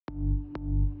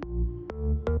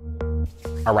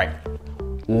All right,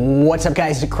 what's up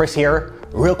guys, Chris here.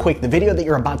 Real quick, the video that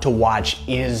you're about to watch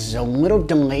is a little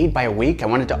delayed by a week. I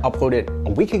wanted to upload it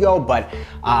a week ago, but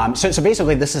so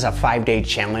basically this is a 5-day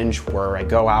challenge where I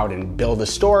go out and build a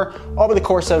store over the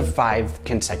course of 5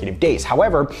 consecutive days.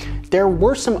 However, there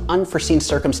were some unforeseen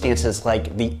circumstances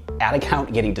like the ad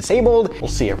account getting disabled. We'll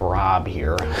see if Rob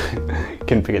here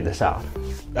can figure this out.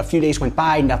 A few days went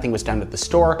by, nothing was done at the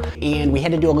store, and we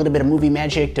had to do a little bit of movie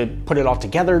magic to put it all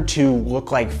together to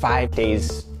look like 5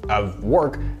 days of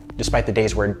work, despite the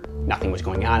days where nothing was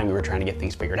going on and we were trying to get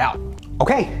things figured out.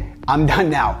 Okay, I'm done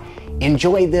now.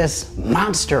 Enjoy this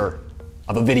monster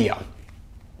of a video.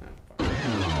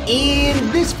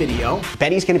 In this video,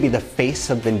 Betty's gonna be the face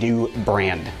of the new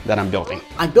brand that I'm building.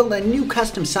 I built a new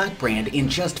custom sock brand in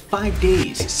just 5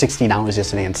 days. $60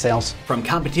 yesterday in sales. From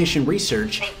competition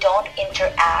research, they don't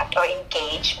interact or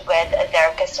engage with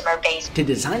their customer base, to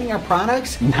designing our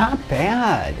products, not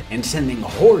bad, and sending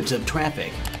hordes of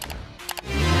traffic.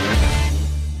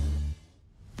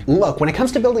 Look, when it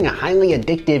comes to building a highly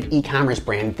addictive e-commerce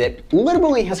brand that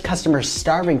literally has customers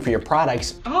starving for your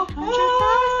products,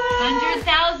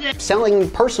 100,000. Selling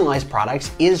personalized products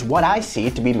is what I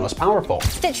see to be most powerful.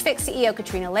 Stitch Fix CEO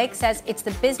Katrina Lake says it's the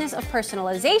business of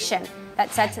personalization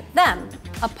that sets them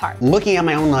apart. Looking at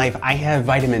my own life, I have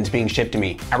vitamins being shipped to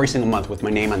me every single month with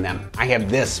my name on them. I have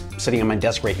this sitting on my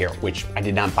desk right here, which I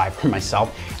did not buy for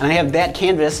myself. And I have that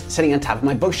canvas sitting on top of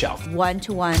my bookshelf.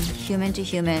 One-to-one,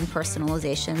 human-to-human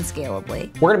personalization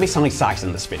scalably. We're gonna be selling socks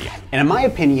in this video. And in my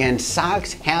opinion,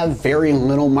 socks have very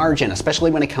little margin, especially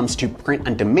when it comes to print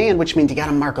on demand, which means you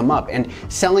gotta mark them up. And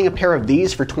selling a pair of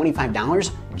these for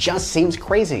 $25 just seems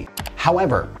crazy.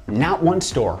 However, not one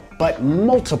store, but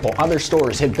multiple other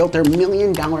stores have built their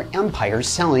million-dollar empires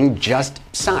selling just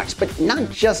socks, but not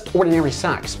just ordinary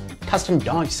socks, custom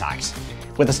dog socks,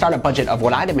 with a startup budget of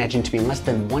what I'd imagine to be less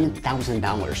than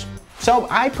 $1,000. So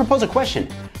I propose a question.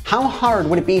 How hard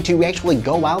would it be to actually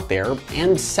go out there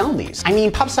and sell these? I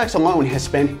mean, Pup Socks alone has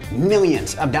spent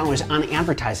millions of dollars on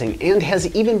advertising and has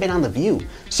even been on The View.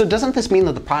 So doesn't this mean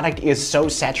that the product is so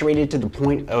saturated to the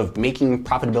point of making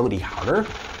profitability harder?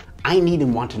 I need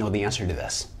and want to know the answer to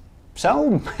this.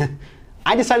 So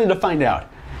I decided to find out.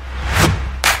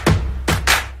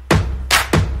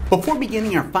 Before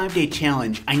beginning our 5-day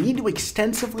challenge, I need to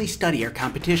extensively study our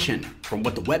competition, from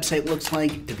what the website looks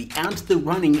like to the ads they're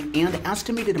running and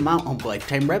estimated amount of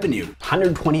lifetime revenue.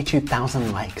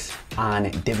 122,000 likes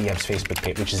on Divvy Up's Facebook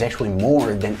page, which is actually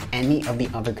more than any of the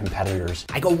other competitors.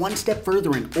 I go one step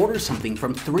further and order something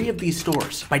from 3 of these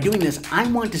stores. By doing this, I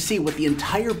want to see what the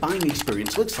entire buying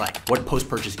experience looks like, what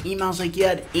post-purchase emails I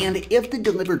get, and if the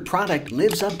delivered product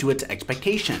lives up to its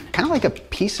expectation. Kind of like a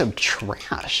piece of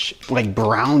trash, like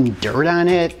brown dirt on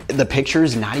it. The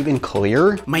picture's not even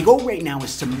clear. My goal right now is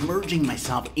submerging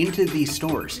myself into these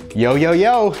stores. Yo, yo,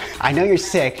 yo, I know you're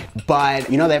sick, but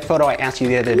you know that photo I asked you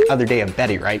the other day of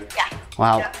Betty, right? Yeah.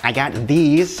 Well, yeah. I got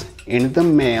these in the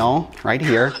mail right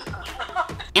here.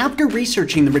 After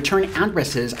researching the return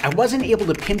addresses, I wasn't able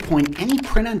to pinpoint any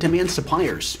print-on-demand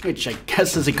suppliers, which I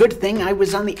guess is a good thing. I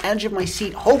was on the edge of my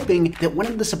seat hoping that one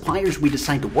of the suppliers we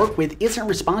decide to work with isn't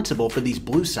responsible for these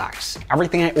blue socks.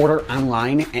 Everything I order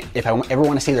online, if I ever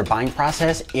want to see their buying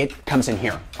process, it comes in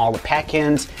here. All the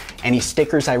pack-ins, any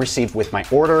stickers I received with my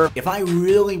order. If I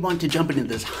really want to jump into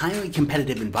this highly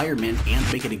competitive environment and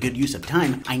make it a good use of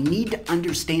time, I need to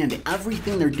understand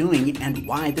everything they're doing and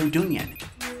why they're doing it.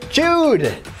 Jude!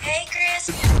 Hey,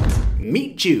 Chris.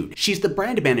 Meet Jude. She's the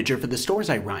brand manager for the stores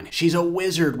I run. She's a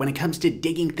wizard when it comes to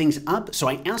digging things up, so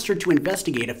I asked her to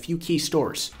investigate a few key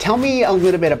stores. Tell me a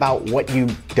little bit about what you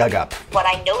dug up. What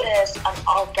I noticed on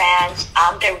all brands,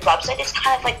 their website is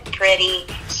kind of like pretty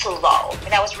slow.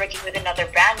 When I was working with another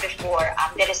brand before,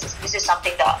 this is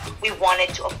something that we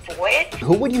wanted to avoid.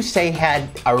 Who would you say had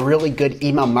a really good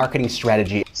email marketing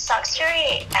strategy?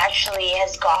 Sockstory actually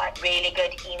has got really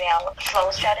good email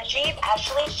flow strategy.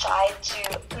 Actually tried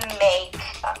to make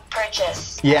a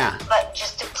purchase, but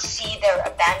just to see their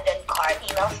abandoned cart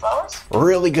email flows.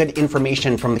 Really good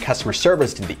information from the customer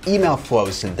service to the email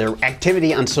flows to their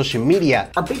activity on social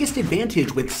media. Our biggest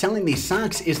advantage with selling these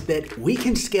socks is that we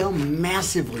can scale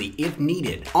massively if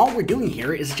needed. All we're doing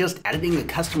here is just editing a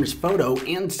customer's photo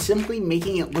and simply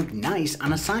making it look nice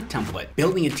on a sock template.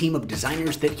 Building a team of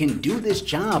designers that can do this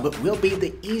job will be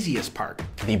the easiest part.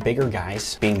 The bigger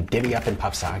guys, being Divvy Up and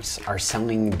Pup Socks, are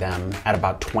selling them at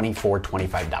about $24,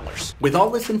 $25. With all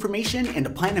this information and a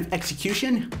plan of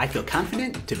execution, I feel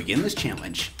confident to begin this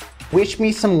challenge. Wish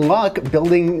me some luck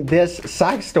building this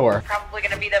sock store. Probably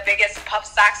gonna be the biggest pup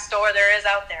sock store there is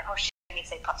out there. Oh shit, I need to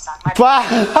say pup sock.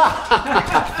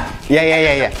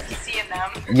 Yeah. See you now.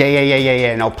 them.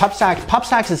 Yeah. No, Pup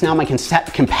Socks is now my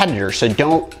competitor, so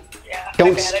don't.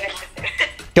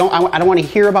 I don't want to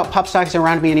hear about Pup Socks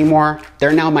around me anymore.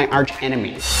 They're now my arch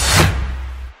enemy.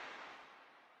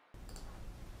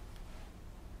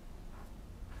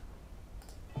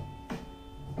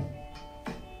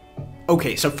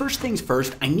 Okay, so first things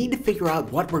first, I need to figure out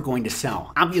what we're going to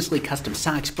sell. Obviously custom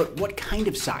socks, but what kind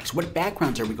of socks? What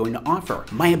backgrounds are we going to offer?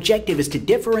 My objective is to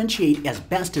differentiate as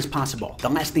best as possible. The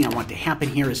last thing I want to happen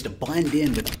here is to blend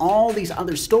in with all these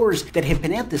other stores that have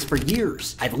been at this for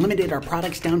years. I've limited our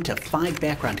products down to 5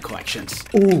 background collections.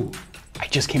 Ooh, I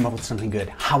just came up with something good.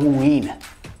 Halloween.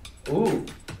 Ooh,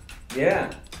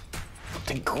 yeah.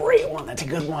 That's a great one. That's a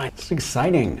good one. It's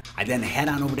exciting. I then head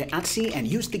on over to Etsy and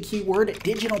use the keyword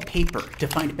digital paper to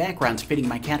find backgrounds fitting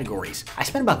my categories. I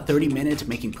spent about 30 minutes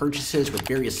making purchases with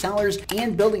various sellers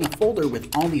and building a folder with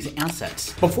all these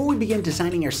assets. Before we begin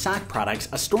designing our sock products,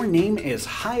 a store name is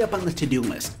high up on the to-do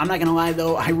list. I'm not gonna lie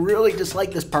though, I really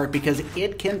dislike this part because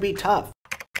it can be tough.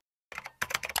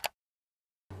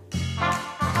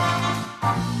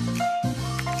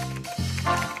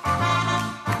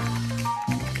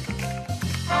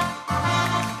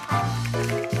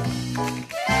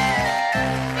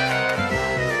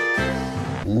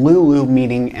 Lulu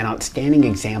meaning an outstanding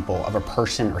example of a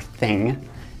person or thing.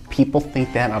 People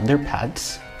think that of their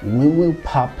pets.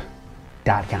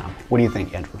 LuluPup.com. What do you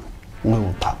think, Andrew?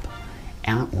 LuluPup.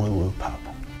 At LuluPup.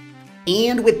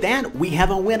 And with that, we have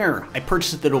a winner. I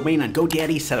purchased the domain on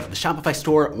GoDaddy, set up the Shopify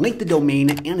store, linked the domain,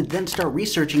 and then start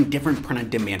researching different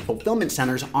print-on-demand fulfillment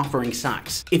centers offering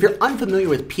socks. If you're unfamiliar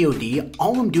with POD,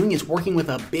 all I'm doing is working with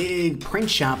a big print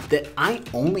shop that I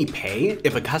only pay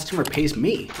if a customer pays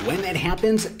me. When that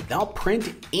happens, they'll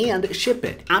print and ship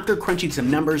it. After crunching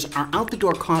some numbers, our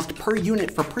out-the-door cost per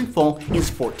unit for Printful is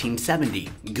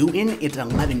 $14.70. Gooten, it's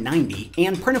 $11.90,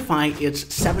 and Printify, it's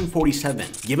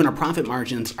 $7.47. Given our profit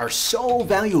margins are so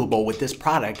valuable with this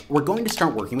product, we're going to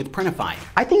start working with Printify.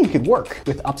 I think it could work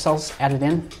with upsells added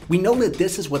in. We know that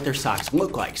this is what their socks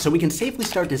look like, so we can safely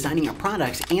start designing our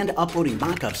products and uploading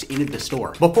mockups into the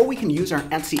store. Before we can use our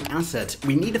Etsy assets,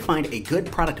 we need to find a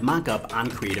good product mockup on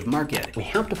Creative Market. We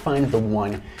have to find the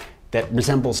one that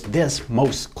resembles this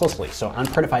most closely. So on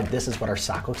Printify, this is what our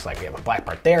sock looks like. We have a black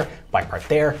part there, black part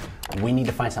there. We need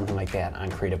to find something like that on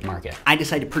Creative Market. I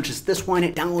decided to purchase this one,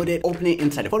 download it, open it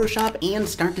inside of Photoshop, and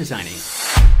start designing.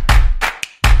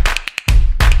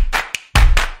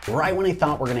 Right when I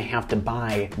thought we're gonna have to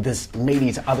buy this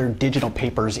lady's other digital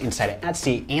papers inside of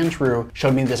Etsy, Andrew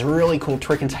showed me this really cool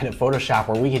trick inside of Photoshop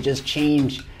where we could just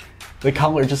change the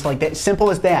color just like that. Simple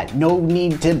as that. No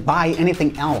need to buy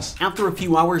anything else. After a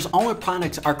few hours, all our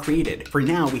products are created. For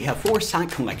now, we have 4 sock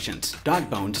collections: dog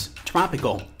bones,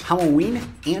 tropical, Halloween,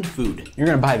 and food. You're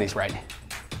gonna buy these, right?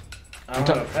 I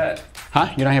don't have a pet. Huh?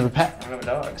 You don't have a pet? I don't have a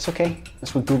dog. It's okay.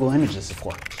 That's what Google Images is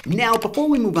for. Now, before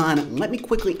we move on, let me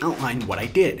quickly outline what I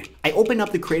did. I opened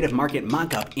up the Creative Market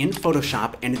mockup in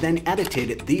Photoshop and then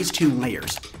edited these 2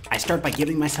 layers. I start by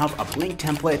giving myself a blank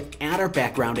template, add our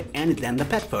background, and then the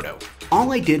pet photo.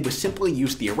 All I did was simply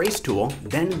use the erase tool,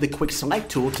 then the quick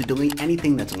select tool to delete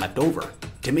anything that's left over.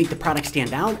 To make the product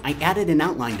stand out, I added an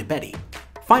outline to Betty.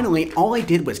 Finally, all I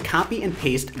did was copy and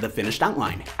paste the finished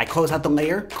outline. I close out the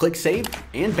layer, click save,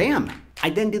 and bam! I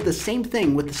then did the same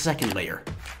thing with the second layer.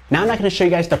 Now I'm not going to show you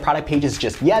guys the product pages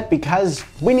just yet because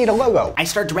we need a logo. I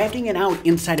start drafting it out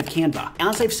inside of Canva.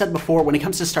 As I've said before, when it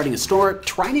comes to starting a store,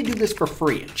 try to do this for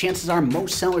free. Chances are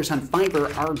most sellers on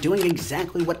Fiverr are doing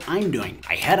exactly what I'm doing.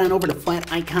 I head on over to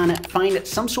Flat Icon, find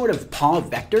some sort of paw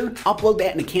vector, upload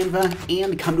that into Canva,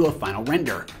 and come to a final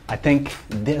render. I think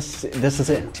this is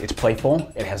it. It's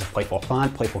playful. It has a playful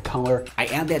font, playful color. I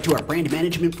add that to our brand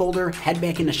management folder, head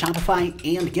back into Shopify,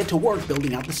 and get to work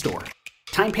building out the store.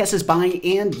 Time passes by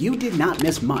and you did not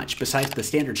miss much besides the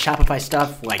standard Shopify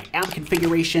stuff like app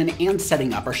configuration and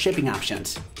setting up our shipping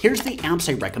options. Here's the apps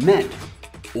I recommend.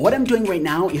 What I'm doing right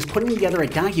now is putting together a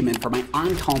document for my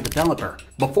on-call developer.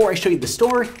 Before I show you the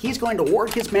store, he's going to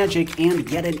work his magic and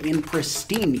get it in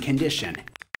pristine condition.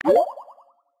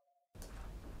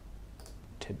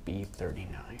 To be 39.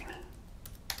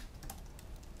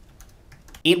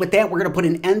 And with that, we're going to put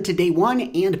an end to day 1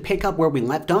 and pick up where we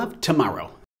left off tomorrow.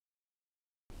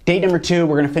 Day number 2,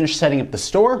 we're going to finish setting up the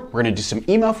store. We're going to do some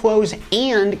email flows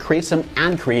and create some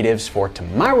ad creatives for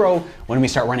tomorrow when we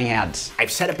start running ads.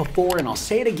 I've said it before and I'll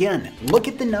say it again. Look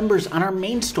at the numbers on our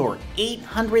main store.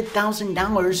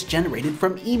 $800,000 generated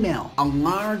from email. A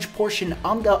large portion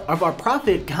of our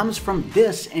profit comes from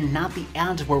this and not the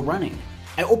ads we're running.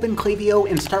 I open Klaviyo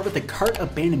and start with the cart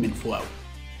abandonment flow.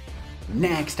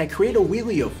 Next, I create a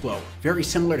wheelio flow, very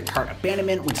similar to cart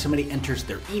abandonment. When somebody enters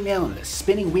their email in the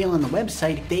spinning wheel on the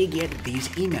website, they get these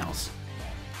emails.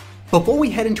 Before we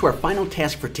head into our final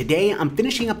task for today, I'm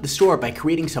finishing up the store by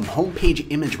creating some homepage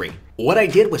imagery. What I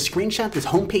did was screenshot this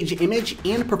homepage image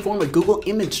and perform a Google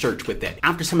image search with it.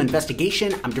 After some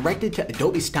investigation, I'm directed to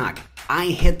Adobe Stock. I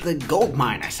hit the gold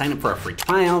mine. I sign up for a free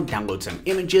trial, download some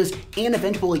images, and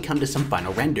eventually come to some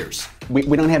final renders. We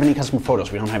don't have any custom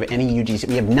photos. We don't have any UGC.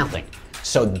 We have nothing.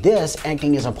 So this,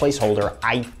 acting as a placeholder,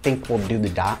 I think will do the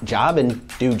job and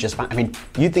do just fine. I mean,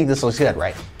 you think this looks good,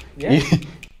 right? Yeah.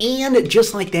 And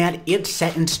just like that, it's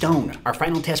set in stone. Our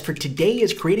final task for today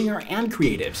is creating our ad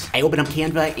creatives. I open up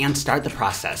Canva and start the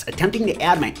process, attempting to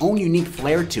add my own unique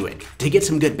flair to it. To get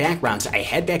some good backgrounds, I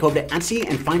head back over to Etsy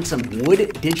and find some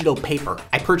wood digital paper.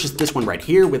 I purchased this one right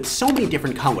here with so many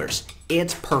different colors.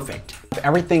 It's perfect.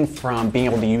 Everything from being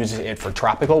able to use it for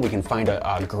tropical, we can find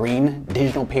a green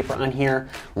digital paper on here.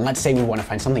 Let's say we want to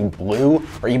find something blue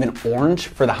or even orange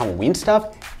for the Halloween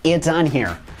stuff, it's on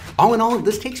here. All in all,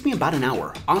 this takes me about an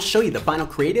hour. I'll show you the final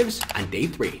creatives on day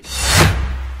 3.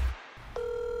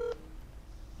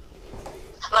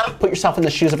 Put yourself in the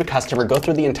shoes of a customer, go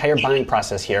through the entire buying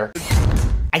process here.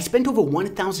 I spent over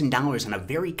 $1,000 on a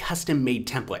very custom-made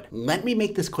template. Let me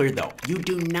make this clear though, you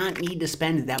do not need to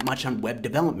spend that much on web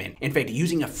development. In fact,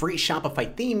 using a free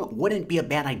Shopify theme wouldn't be a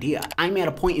bad idea. I'm at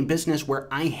a point in business where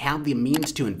I have the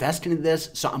means to invest into this,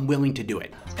 so I'm willing to do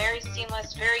it. It's very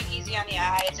seamless, very easy on the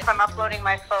eyes. If I'm uploading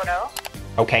my photo.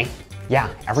 Okay. Yeah,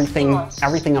 everything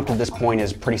up to this point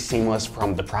is pretty seamless,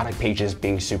 from the product pages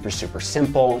being super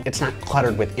simple. It's not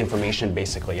cluttered with information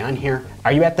basically on here.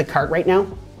 Are you at the cart right now?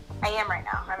 I am right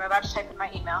now. I'm about to type in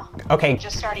my email. Okay.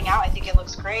 Just starting out, I think it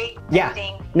looks great. Yeah.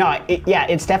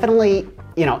 It's definitely,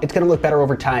 it's gonna look better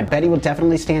over time. Betty will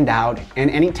definitely stand out,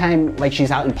 and anytime like she's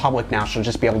out in public now, she'll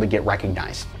just be able to get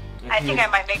recognized. I think I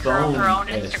might make her own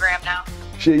Instagram now.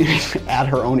 She add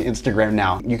her own Instagram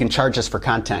now. You can charge us for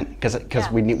content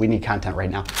because we need content right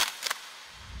now.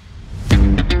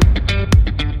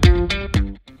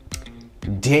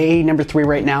 Day number 3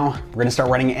 right now. We're gonna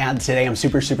start running ads today. I'm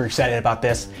super excited about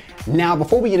this. Now,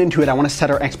 before we get into it, I wanna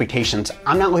set our expectations.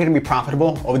 I'm not looking to be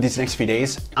profitable over these next few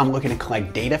days. I'm looking to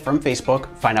collect data from Facebook,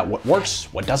 find out what works,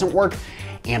 what doesn't work,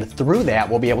 and through that,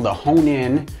 we'll be able to hone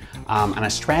in on a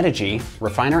strategy,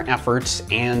 refine our efforts,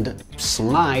 and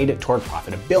slide toward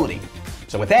profitability.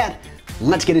 So with that,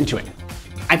 let's get into it.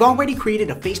 I've already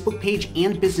created a Facebook page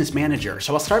and business manager,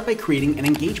 so I'll start by creating an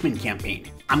engagement campaign.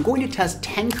 I'm going to test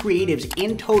 10 creatives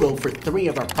in total for 3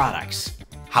 of our products.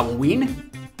 Halloween,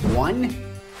 1,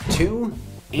 2,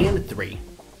 and 3.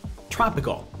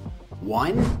 Tropical,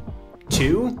 1,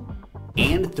 2,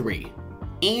 and 3.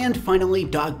 And finally,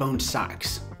 dog bone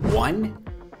socks, 1,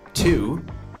 2,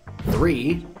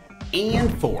 3,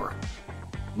 and 4.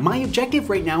 My objective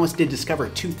right now is to discover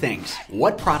 2 things: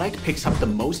 what product picks up the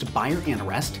most buyer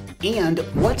interest, and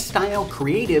what style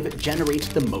creative generates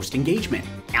the most engagement.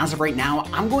 As of right now,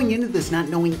 I'm going into this not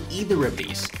knowing either of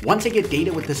these. Once I get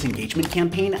data with this engagement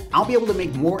campaign, I'll be able to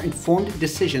make more informed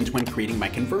decisions when creating my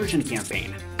conversion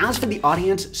campaign. As for the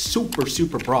audience,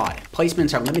 super broad.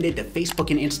 Placements are limited to Facebook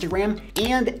and Instagram,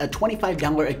 and a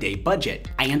 $25 a day budget.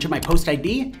 I enter my post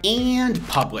ID and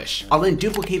publish. I'll then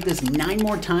duplicate this 9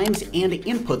 more times and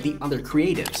input the other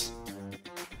creatives.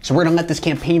 So we're gonna let this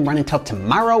campaign run until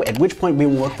tomorrow, at which point we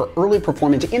will look for early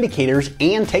performance indicators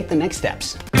and take the next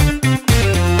steps.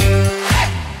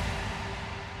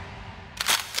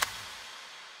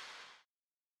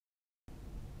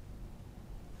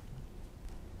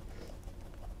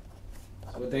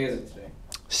 What day is it today?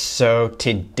 So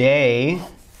today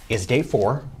is day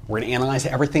 4. We're gonna analyze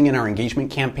everything in our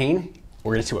engagement campaign.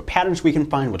 We're gonna see what patterns we can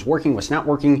find, what's working, what's not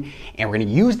working, and we're gonna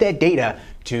use that data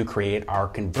to create our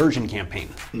conversion campaign.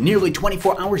 Nearly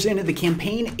 24 hours into the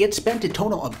campaign, it spent a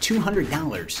total of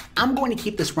 $200. I'm going to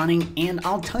keep this running, and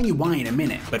I'll tell you why in a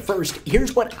minute. But first,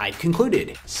 here's what I've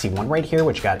concluded. See one right here,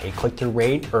 which got a click-through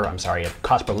rate, or I'm sorry, a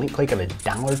cost per link click of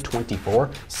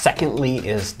 $1.24. Secondly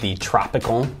is the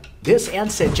tropical. This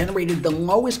ad set generated the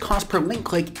lowest cost per link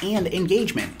click and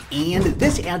engagement. And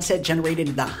this ad set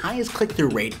generated the highest click-through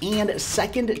rate and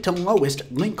second to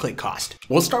lowest link click cost.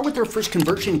 We'll start with our first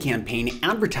conversion campaign,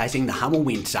 advertising the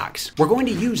Halloween socks. We're going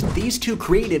to use these 2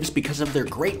 creatives because of their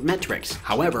great metrics.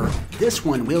 However, this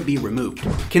one will be removed.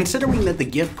 Considering that the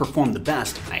gift performed the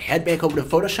best, I head back over to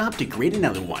Photoshop to create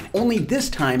another one. Only this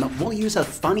time, we'll use a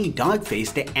funny dog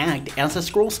face to act as a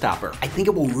scroll stopper. I think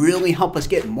it will really help us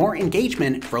get more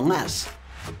engagement for less.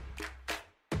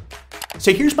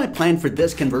 So here's my plan for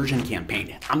this conversion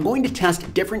campaign. I'm going to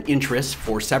test different interests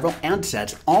for several ad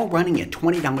sets, all running at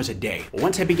 $20 a day.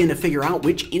 Once I begin to figure out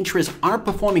which interests are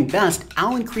performing best,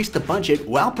 I'll increase the budget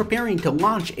while preparing to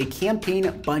launch a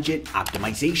campaign budget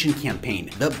optimization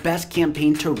campaign. The best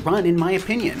campaign to run in my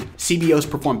opinion. CBOs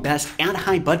perform best at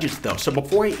high budgets though, so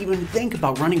before I even think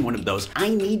about running one of those, I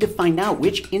need to find out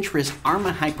which interests are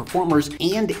my high performers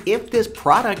and if this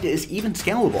product is even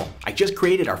scalable. I just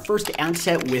created our first ad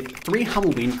set with 3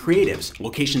 Halloween creatives,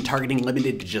 location targeting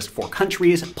limited to just 4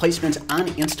 countries, placements on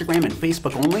Instagram and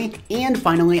Facebook only, and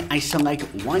finally I select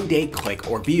 1 day click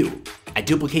or view. I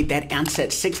duplicate that ad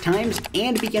set 6 times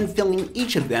and begin filling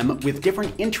each of them with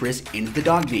different interests in the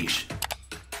dog niche.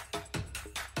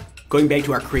 Going back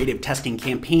to our creative testing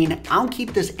campaign, I'll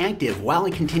keep this active while I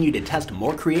continue to test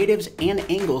more creatives and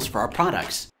angles for our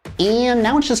products. And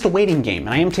now it's just a waiting game,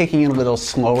 and I am taking it a little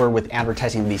slower with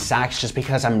advertising these socks just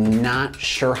because I'm not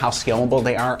sure how scalable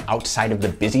they are outside of the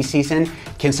busy season,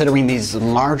 considering these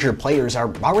larger players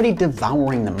are already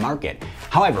devouring the market.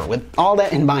 However, with all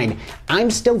that in mind, I'm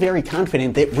still very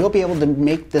confident that we'll be able to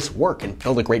make this work and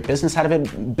build a great business out of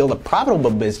it, build a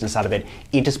profitable business out of it.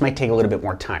 It just might take a little bit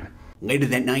more time. Later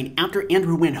that night, after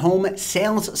Andrew went home,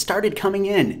 sales started coming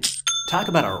in. Talk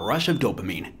about a rush of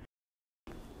dopamine.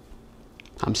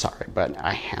 I'm sorry, but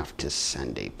I have to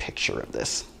send a picture of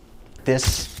this.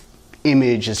 This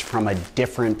image is from a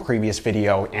different previous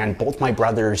video, and both my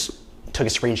brothers took a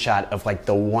screenshot of like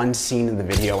the one scene in the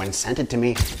video and sent it to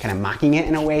me, kind of mocking it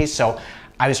in a way. So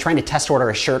I was trying to test order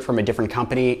a shirt from a different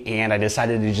company, and I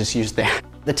decided to just use that.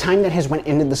 The time that has went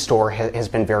into the store has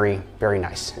been very, very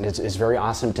nice. And it's very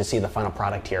awesome to see the final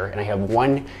product here. And I have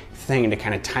one thing to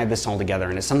kind of tie this all together,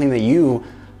 and it's something that you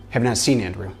have not seen,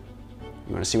 Andrew.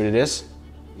 You want to see what it is?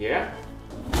 Yeah.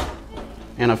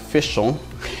 An official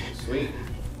Sweet.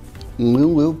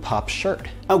 Lulu Pup shirt.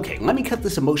 Okay, let me cut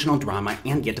this emotional drama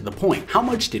and get to the point. How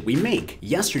much did we make?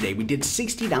 Yesterday we did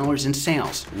 $60 in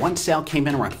sales. One sale came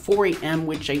in around 4 a.m.,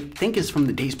 which I think is from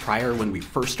the days prior when we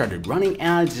first started running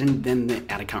ads, and then the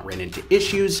ad account ran into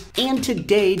issues. And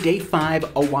today, day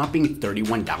 5, a whopping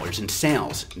 $31 in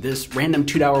sales. This random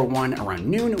 $2 one around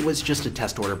noon was just a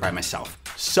test order by myself.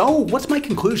 So what's my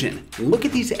conclusion? Look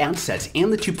at these ad sets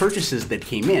and the 2 purchases that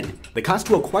came in. The cost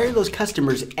to acquire those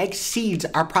customers exceeds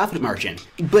our profit margin,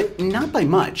 but not by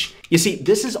much. You see,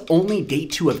 this is only day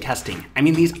 2 of testing. I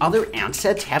mean, these other ad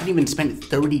sets haven't even spent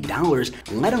 $30,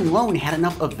 let alone had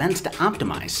enough events to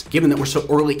optimize. Given that we're so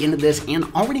early into this and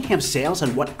already have sales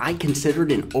on what I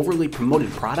considered an overly promoted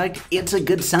product, it's a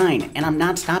good sign, and I'm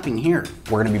not stopping here.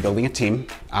 We're gonna be building a team.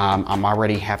 I'm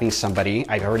already having somebody,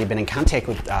 I've already been in contact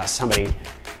with somebody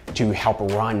to help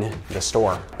run the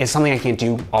store. It's something I can't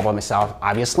do all by myself,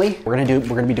 obviously. We're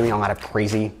gonna be doing a lot of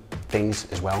crazy things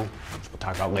as well, which we'll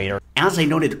talk about later. As I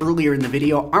noted earlier in the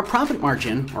video, our profit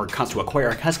margin, or cost to acquire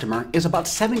a customer, is about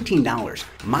 $17.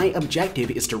 My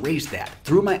objective is to raise that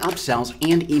through my upsells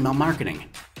and email marketing.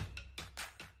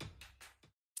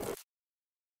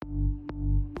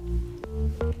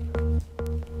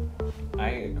 I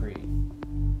agree.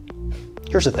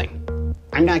 Here's the thing.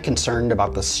 I'm not concerned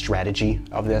about the strategy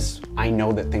of this. I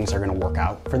know that things are gonna work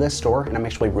out for this store, and I'm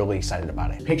actually really excited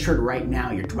about it. Pictured right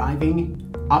now, you're driving,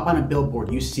 up on a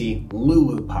billboard, you see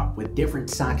Lulu Pup with different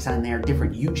socks on there,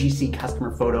 different UGC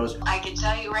customer photos. I can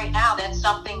tell you right now, that's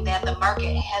something that the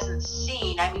market hasn't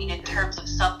seen. I mean, in terms of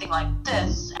something like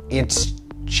this. It's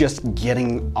just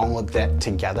getting all of that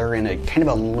together in a kind of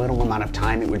a little amount of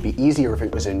time. It would be easier if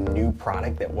it was a new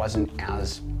product that wasn't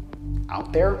as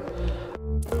out there.